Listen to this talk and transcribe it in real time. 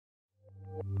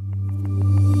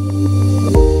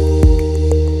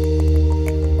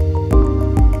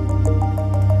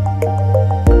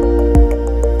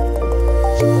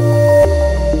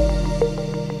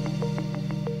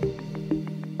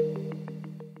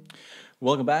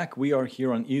Welcome back. We are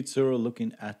here on eToro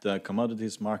looking at the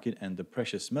commodities market and the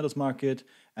precious metals market.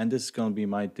 And this is going to be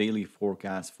my daily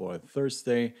forecast for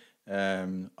Thursday,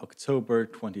 October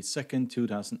 22nd,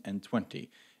 2020.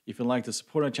 If you'd like to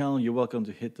support our channel, you're welcome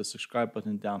to hit the subscribe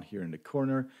button down here in the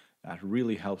corner. That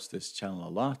really helps this channel a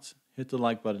lot. Hit the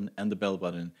like button and the bell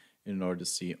button in order to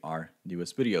see our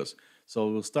newest videos.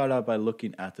 So we'll start out by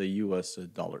looking at the US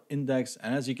dollar index.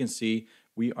 And as you can see,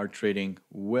 we are trading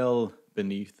well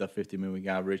beneath the 50 moving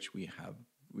average. We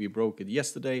broke it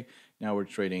yesterday. Now we're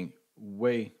trading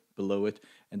way below it,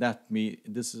 and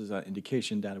this is an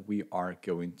indication that we are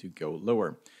going to go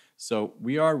lower. So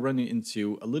we are running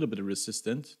into a little bit of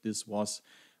resistance. This was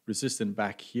resistant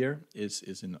back here.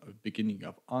 Is in the beginning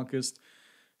of August.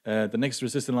 The next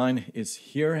resistance line is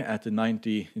here at the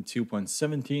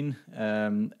 92.17,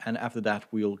 and after that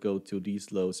we'll go to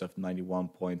these lows of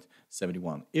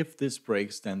 91.71. If this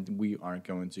breaks, then we are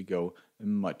going to go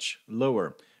much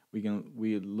lower.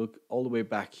 We look all the way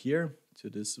back here to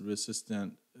this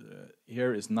resistance.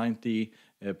 Here is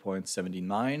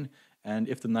 90.79, and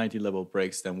if the 90 level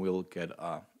breaks, then we'll get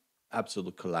an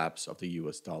absolute collapse of the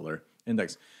US dollar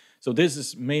index. So this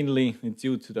is mainly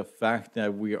due to the fact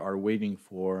that we are waiting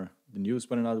for the news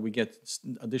whether or not we get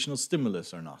additional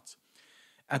stimulus or not.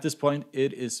 At this point,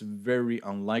 it is very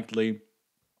unlikely.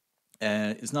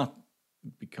 It's not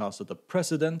because of the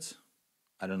president.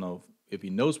 I don't know if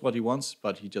he knows what he wants,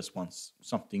 but he just wants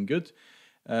something good.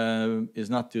 It's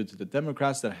not due to the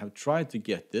Democrats that have tried to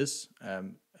get this,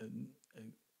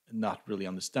 not really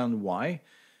understand why.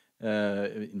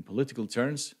 In political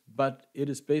terms, but it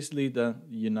is basically the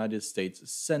United States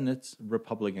Senate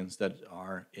Republicans that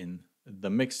are in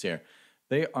the mix here.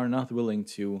 They are not willing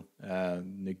to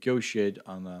negotiate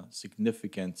on a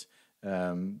significant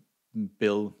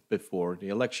bill before the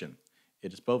election.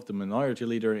 It is both the minority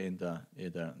leader in the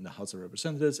House of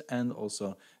Representatives and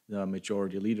also the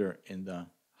majority leader in the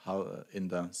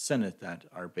Senate that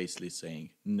are basically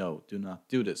saying, no, do not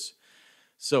do this.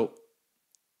 So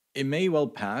it may well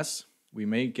pass. We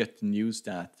may get the news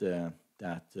that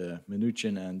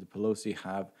Mnuchin and Pelosi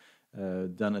have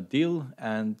done a deal,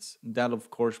 and that, of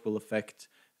course, will affect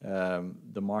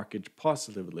the market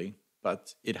positively.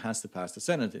 But it has to pass the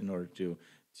Senate in order to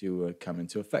come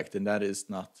into effect, and that is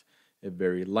not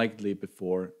very likely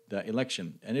before the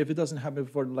election. And if it doesn't happen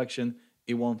before the election,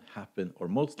 it won't happen, or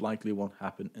most likely won't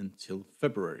happen until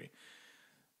February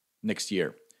next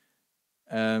year.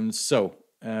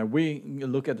 We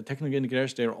look at the technical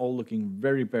indicators. They're all looking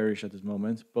very bearish at this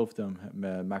moment. Both them,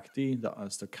 MACD, the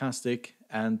stochastic,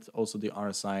 and also the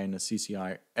RSI and the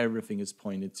CCI, everything is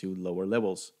pointed to lower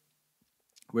levels.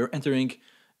 We're entering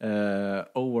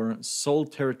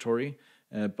oversold territory,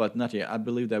 but not yet. I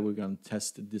believe that we're going to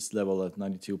test this level at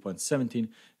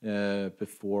 92.17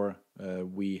 before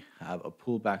we have a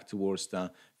pullback towards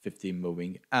the 50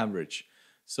 moving average.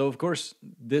 So, of course,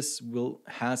 this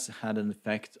has had an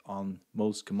effect on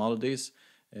most commodities.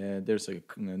 There's a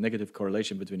negative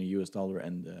correlation between the US dollar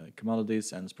and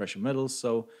commodities and precious metals.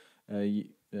 So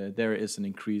there is an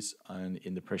increase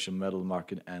in the precious metal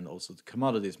market and also the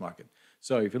commodities market.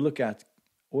 So if you look at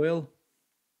oil,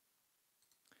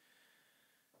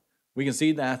 we can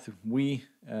see that we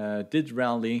did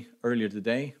rally earlier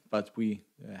today, but we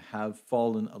have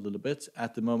fallen a little bit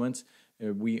at the moment.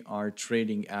 We are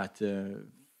trading at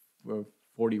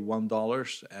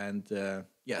 $41, and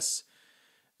yes,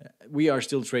 we are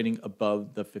still trading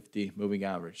above the 50 moving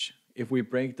average. If we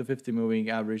break the 50 moving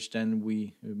average, then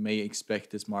we may expect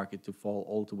this market to fall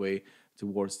all the way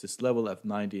towards this level of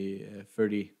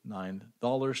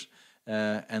 $39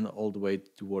 and all the way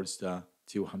towards the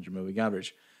 200 moving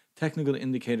average. Technical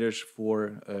indicators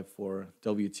for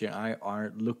WTI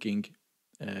are looking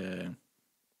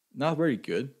not very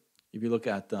good. If you look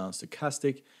at the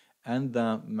stochastic and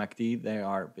the MACD, they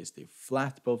are basically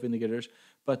flat, both indicators,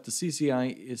 but the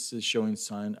CCI is showing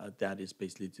sign that is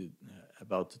basically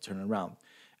about to turn around.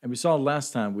 And we saw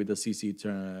last time with the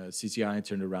CCI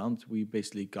turned around, we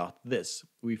basically got this.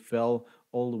 We fell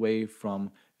all the way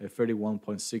from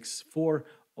 31.64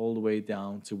 all the way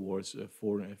down towards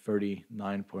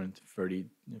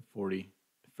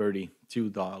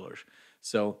 $39.32.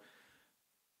 So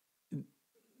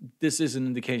this is an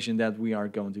indication that we are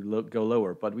going to go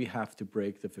lower, but we have to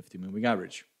break the 50 moving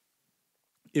average.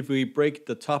 If we break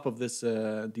the top of these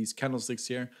candlesticks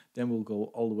here, then we'll go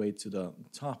all the way to the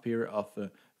top here of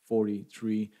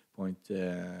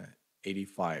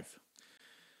 43.85.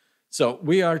 So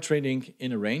we are trading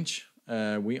in a range.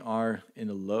 We are in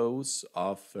the lows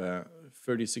of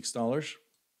 $36,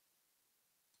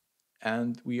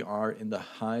 and we are in the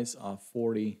highs of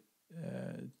 $43.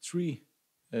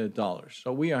 dollars.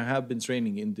 So we have been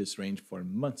trading in this range for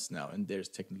months now, and there's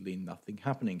technically nothing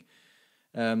happening.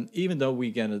 Even though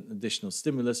we get an additional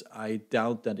stimulus, I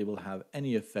doubt that it will have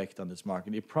any effect on this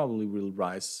market. It probably will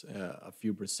rise a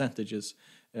few percentages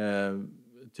to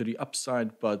the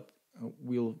upside, but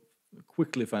we'll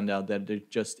quickly find out that there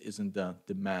just isn't the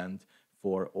demand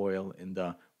for oil in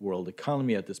the world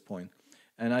economy at this point.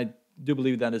 And I do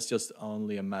believe that it's just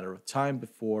only a matter of time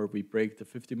before we break the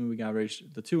 50 moving average,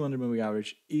 the 200 moving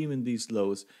average, even these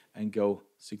lows, and go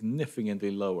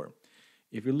significantly lower.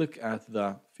 If you look at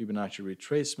the Fibonacci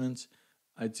retracement,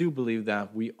 I do believe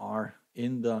that we are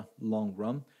in the long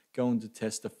run going to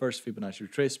test the first Fibonacci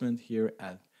retracement here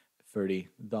at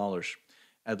 $30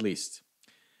 at least.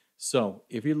 So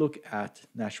if you look at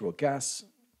natural gas,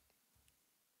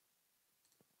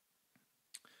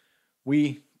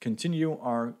 we continue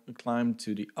our climb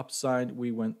to the upside.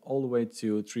 We went all the way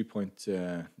to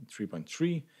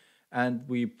 3.3 and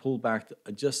we pulled back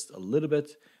just a little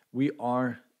bit. We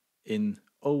are in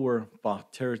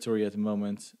overbought territory at the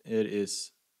moment. It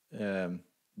is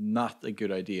not a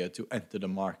good idea to enter the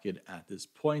market at this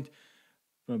point.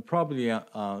 Probably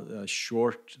a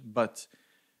short, but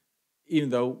even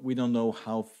though we don't know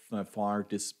how far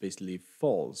this basically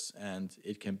falls, and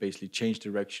it can basically change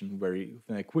direction very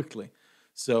quickly.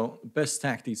 So best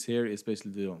tactics here is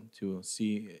basically to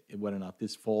see whether or not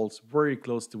this falls very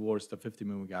close towards the 50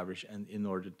 moving average, and in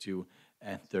order to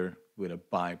enter with a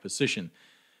buy position.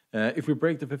 If we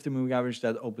break the 50 moving average,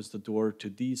 that opens the door to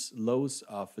these lows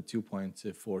of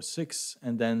 2.46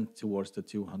 and then towards the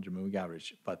 200 moving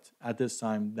average. But at this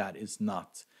time, that is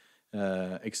not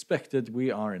expected.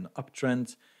 We are in an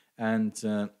uptrend, and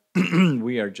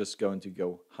we are just going to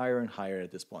go higher and higher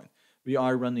at this point. We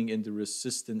are running into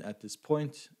resistance at this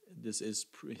point. This is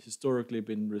historically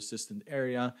been resistant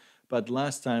area, but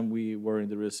last time we were in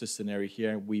the resistant area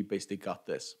here, we basically got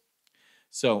this.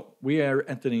 So we are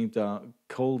entering the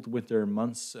cold winter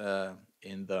months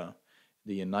in the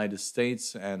United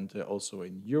States and also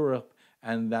in Europe,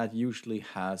 and that usually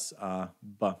has a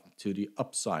bump to the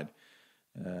upside.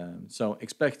 So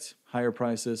expect higher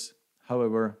prices.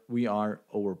 However, we are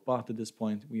overbought at this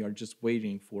point. We are just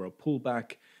waiting for a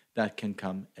pullback that can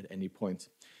come at any point.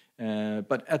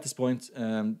 But at this point,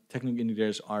 technical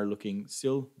indicators are looking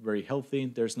still very healthy.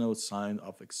 There's no sign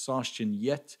of exhaustion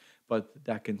yet, but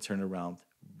that can turn around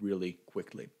really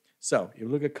quickly. So if you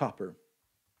look at copper,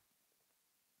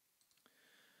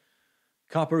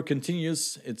 copper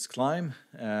continues its climb.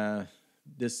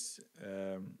 This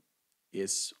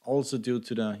is also due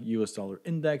to the US dollar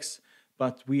index,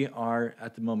 but we are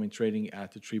at the moment trading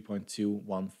at the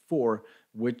 3.214,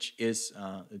 which is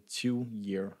a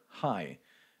 2-year high.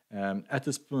 At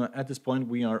this point,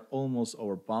 we are almost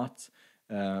overbought.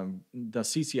 The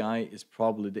CCI is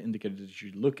probably the indicator that you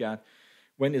should look at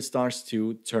when it starts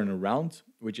to turn around,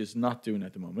 which is not doing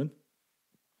at the moment.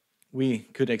 We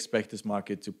could expect this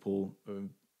market to pull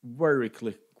very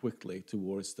quickly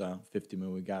towards the 50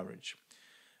 moving average.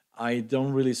 I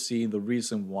don't really see the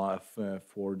reason why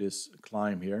for this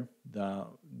climb here.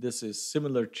 This is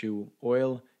similar to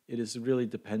oil. It is really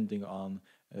depending on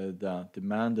the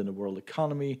demand in the world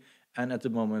economy, and at the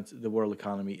moment the world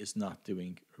economy is not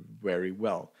doing very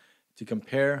well. To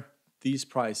compare these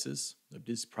prices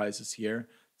here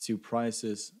to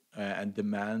prices and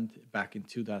demand back in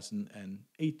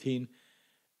 2018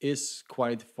 is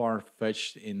quite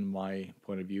far-fetched in my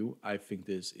point of view. I think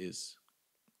this is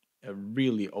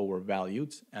really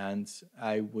overvalued, and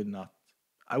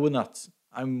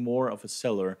I'm more of a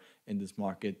seller in this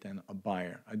market than a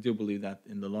buyer. I do believe that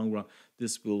in the long run,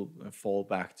 this will fall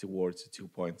back towards the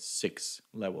 2.6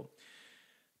 level.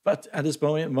 But at this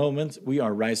moment, we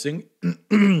are rising,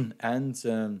 and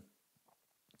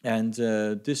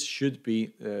this should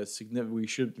be significant. We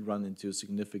should run into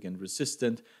significant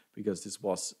resistance because this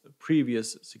was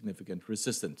previous significant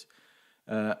resistance.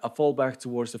 A fallback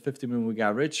towards the 50 moving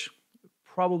average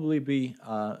probably be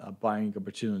a buying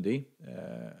opportunity.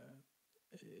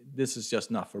 This is just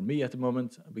not for me at the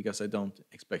moment because I don't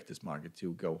expect this market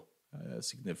to go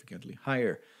significantly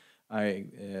higher. I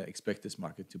expect this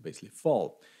market to basically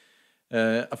fall.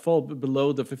 A fall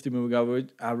below the 50 moving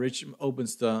average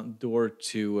opens the door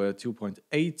to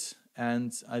 2.8,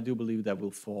 and I do believe that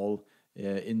will fall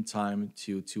in time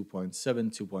to 2.7,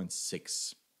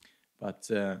 2.6. But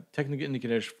technical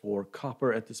indicators for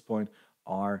copper at this point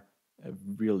are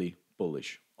really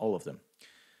bullish, all of them.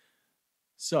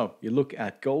 So you look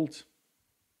at gold.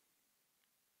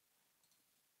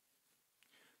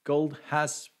 Gold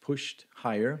has pushed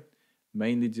higher,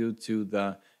 mainly due to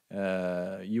the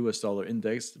US dollar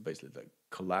index, basically the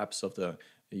collapse of the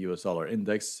US dollar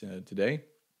index today.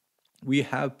 We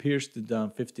have pierced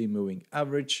the 50 moving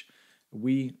average.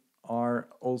 We are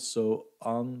also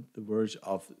on the verge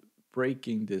of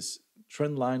breaking this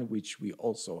trend line, which we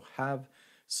also have.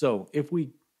 So if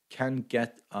we can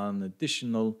get an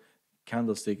additional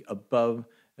candlestick above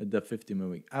the 50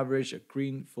 moving average, a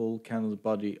green full candle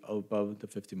body above the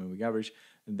 50 moving average,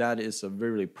 that is a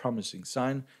very promising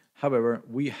sign. However,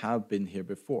 we have been here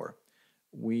before.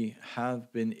 We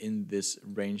have been in this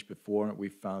range before. We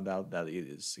found out that it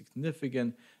is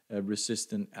significant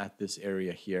resistant at this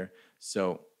area here.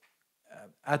 So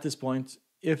at this point,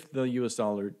 if the US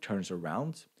dollar turns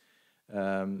around,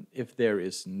 if there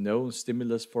is no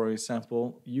stimulus, for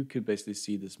example, you could basically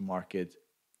see this market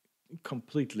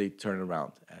completely turn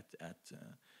around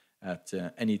at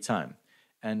any time.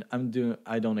 And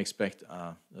I don't expect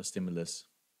a stimulus.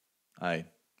 I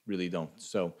really don't.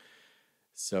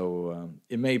 So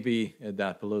it may be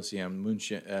that Pelosi and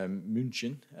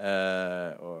München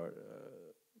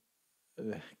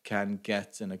can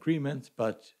get an agreement,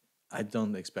 but I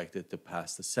don't expect it to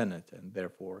pass the Senate, and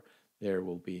therefore there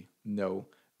will be no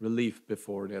relief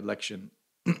before the election.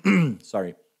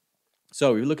 Sorry.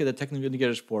 So if you look at the technical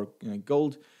indicators for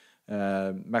gold,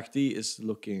 MACD is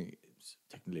looking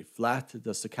technically flat.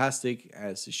 The stochastic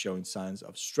is showing signs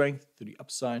of strength to the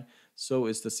upside. So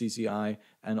is the CCI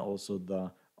and also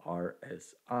the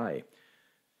RSI.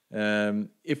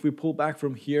 If we pull back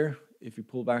from here, if you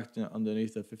pull back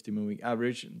underneath the 50 moving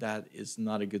average, that is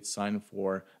not a good sign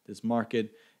for this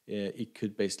market. It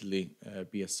could basically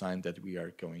be a sign that we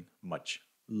are going much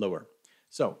lower.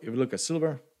 So if we look at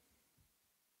silver,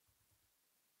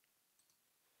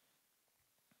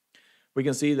 we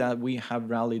can see that we have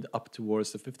rallied up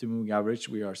towards the 50 moving average.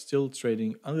 We are still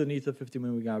trading underneath the 50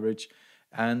 moving average,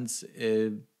 and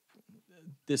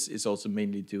this is also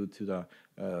mainly due to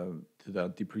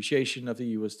the depreciation of the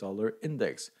US dollar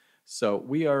index. So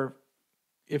we are,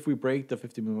 if we break the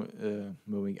 50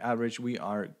 moving average, we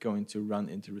are going to run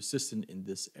into resistance in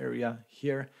this area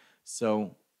here.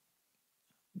 So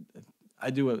I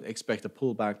do expect a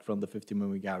pullback from the 50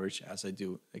 moving average, as I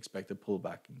do expect a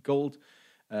pullback in gold.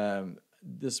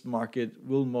 This market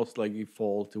will most likely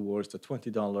fall towards the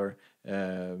 $20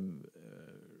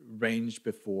 range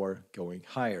before going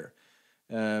higher.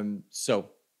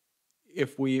 So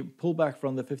if we pull back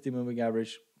from the 50 moving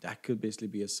average, that could basically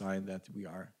be a sign that we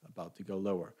are about to go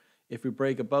lower. If we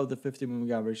break above the 50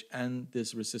 moving average and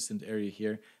this resistant area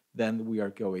here, then we are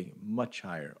going much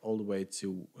higher, all the way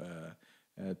to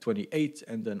 28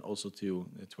 and then also to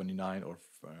 29 or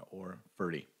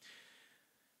 30.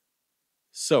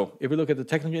 So if we look at the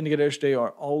technical indicators, they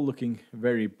are all looking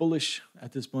very bullish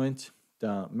at this point.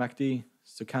 The MACD,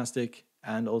 stochastic,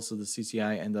 and also the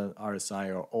CCI and the RSI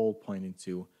are all pointing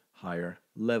to higher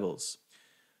levels.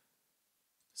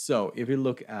 So if we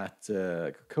look at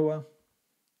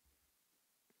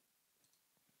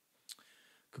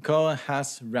cocoa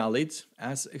has rallied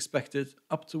as expected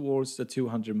up towards the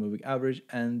 200 moving average,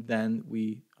 and then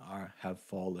we have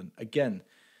fallen again.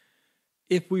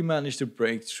 If we manage to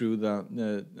break through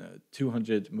the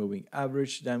 200 moving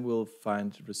average, then we'll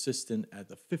find resistance at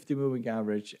the 50 moving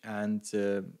average, and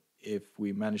if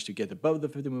we manage to get above the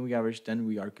 50 moving average, then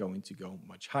we are going to go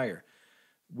much higher.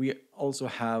 We also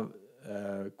have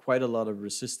quite a lot of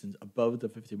resistance above the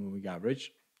 50 moving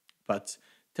average, but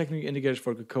technical indicators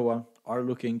for cocoa are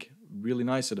looking really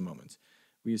nice at the moment.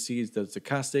 We see that the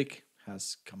stochastic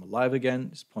has come alive again.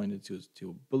 It's pointed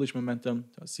to bullish momentum.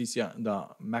 The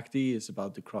MACD is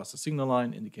about to cross the signal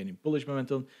line, indicating bullish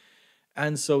momentum,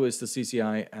 and so is the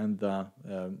CCI and the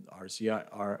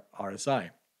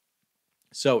RSI.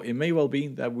 So it may well be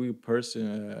that we push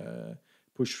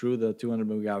through the 200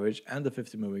 moving average and the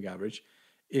 50 moving average.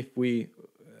 If we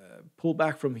pull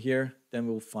back from here, then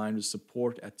we'll find the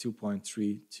support at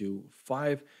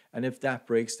 2.325, and if that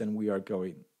breaks, then we are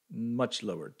going much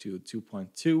lower to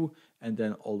 2.2 and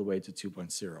then all the way to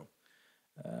 2.0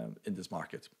 in this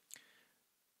market.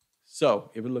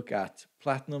 So if we look at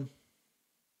platinum,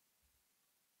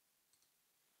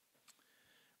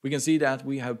 we can see that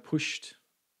we have pushed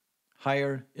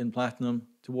higher in platinum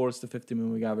towards the 50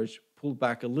 moving average, pulled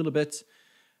back a little bit.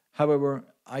 However,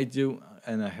 I do,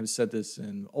 and I have said this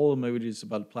in all of my videos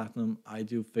about platinum, I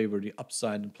do favor the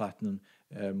upside in platinum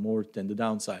more than the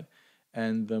downside.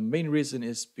 And the main reason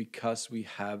is because we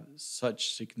have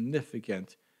such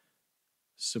significant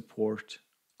support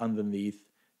underneath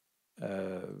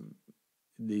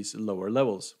these lower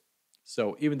levels.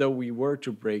 So even though we were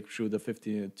to break through the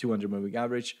 200 moving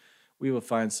average, we will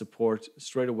find support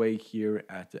straight away here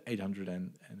at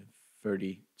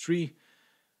 833.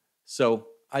 So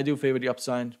I do favor the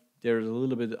upside, there's a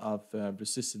little bit of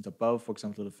resistance above, for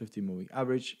example, the 50 moving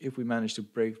average. If we manage to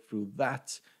break through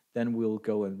that, then we'll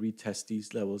go and retest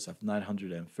these levels of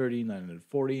 930,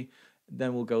 940.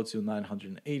 Then we'll go to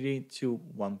 980 to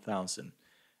 1000.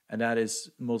 And that is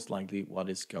most likely what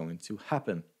is going to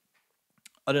happen.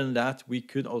 Other than that, we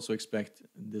could also expect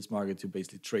this market to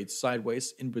basically trade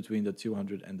sideways in between the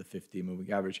 200 and the 50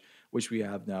 moving average, which we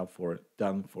have now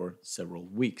done for several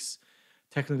weeks.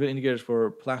 Technical indicators for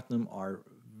platinum are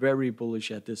very bullish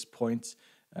at this point.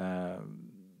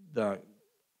 The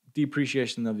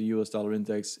depreciation of the US dollar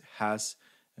index has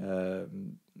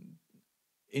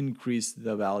increased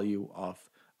the value of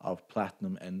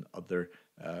platinum and other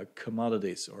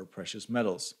commodities or precious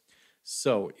metals.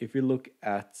 So if you look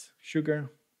at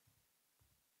sugar,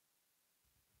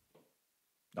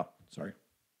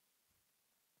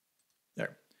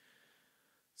 there.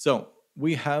 So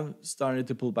we have started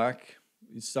to pull back.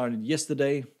 It started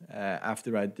yesterday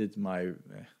after I did my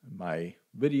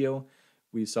video.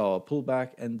 We saw a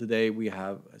pullback, and today we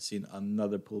have seen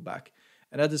another pullback.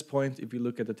 And at this point, if you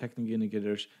look at the technical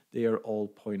indicators, they are all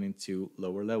pointing to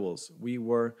lower levels. We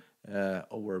were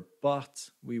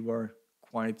overbought. We were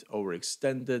quite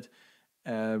overextended.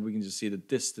 We can just see the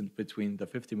distance between the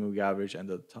 50 moving average and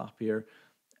the top here.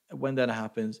 When that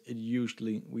happens,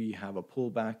 we have a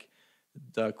pullback.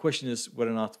 The question is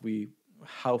whether or not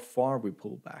how far we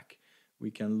pull back.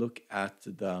 We can look at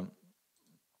the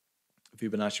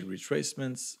Fibonacci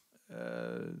retracements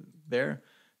there.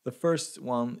 The first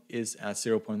one is at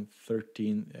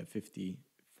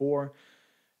 0.1354,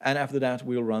 and after that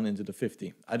we'll run into the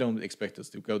 50. I don't expect us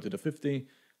to go to the 50.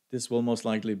 This will most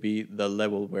likely be the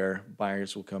level where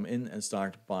buyers will come in and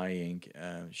start buying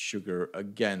sugar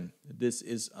again. This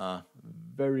is a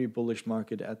very bullish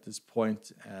market at this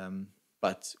point,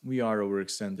 but we are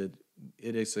overextended.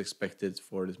 It is expected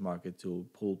for this market to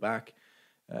pull back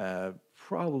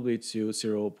probably to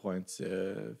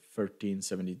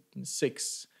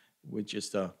 0.1376, which is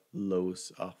the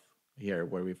lows of here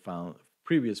where we found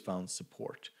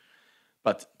support.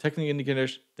 But technical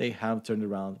indicators, they have turned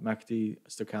around. MACD,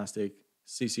 stochastic,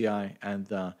 CCI,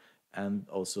 and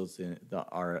also the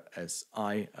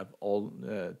RSI have all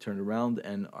turned around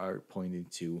and are pointing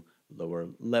to lower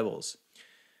levels.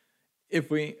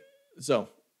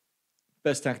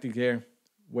 Best tactic here: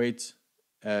 wait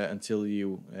until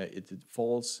it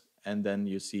falls, and then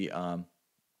you see a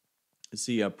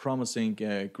promising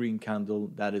green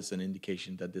candle. That is an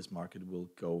indication that this market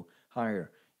will go higher.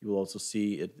 You will also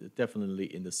see it definitely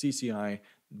in the CCI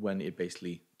when it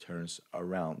basically turns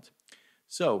around.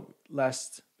 So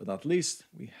last but not least,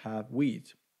 we have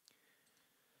wheat.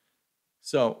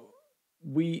 So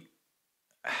we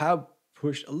have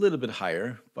pushed a little bit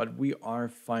higher, but we are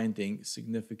finding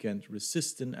significant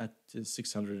resistance at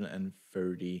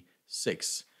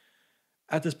 636.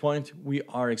 At this point, we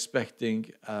are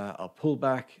expecting a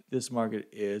pullback. This market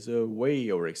is way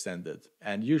overextended.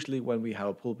 And usually when we have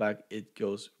a pullback, it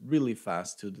goes really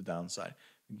fast to the downside.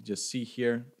 You can just see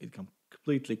here, it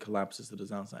completely collapses to the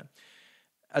downside.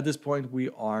 At this point, we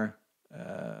are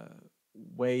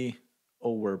way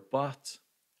overbought.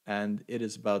 And it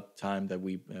is about time that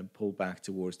we pull back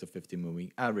towards the 50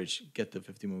 moving average, get the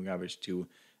 50 moving average to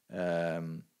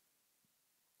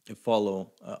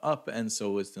follow up, and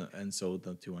so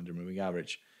the 200 moving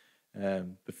average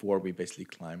before we basically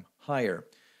climb higher.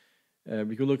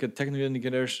 We could look at technical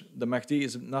indicators. The MACD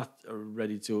is not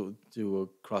ready to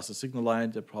cross the signal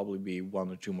line. There'll probably be 1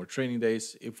 or 2 more trading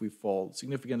days. If we fall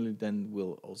significantly, then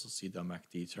we'll also see the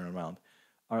MACD turn around.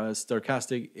 Our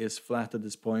stochastic is flat at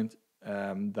this point.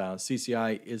 The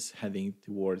CCI is heading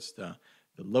towards the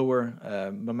lower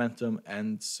momentum,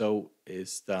 and so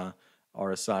is the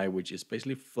RSI, which is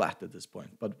basically flat at this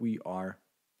point. But we are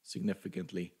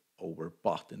significantly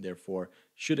overbought and therefore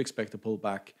should expect a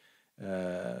pullback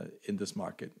in this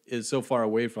market. It's so far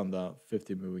away from the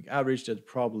 50 moving average that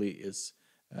probably is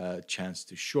a chance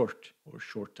to short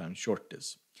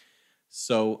this.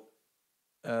 So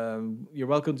you're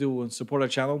welcome to support our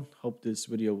channel. Hope this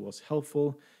video was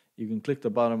helpful. You can click the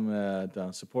bottom,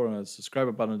 the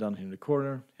subscribe button down here in the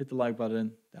corner. Hit the like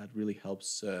button. That really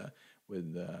helps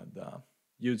with the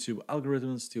YouTube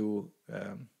algorithms to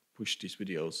push these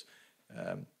videos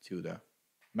to the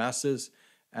masses.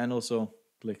 And also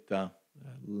click the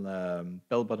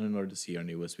bell button in order to see our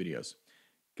newest videos.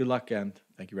 Good luck and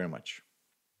thank you very much.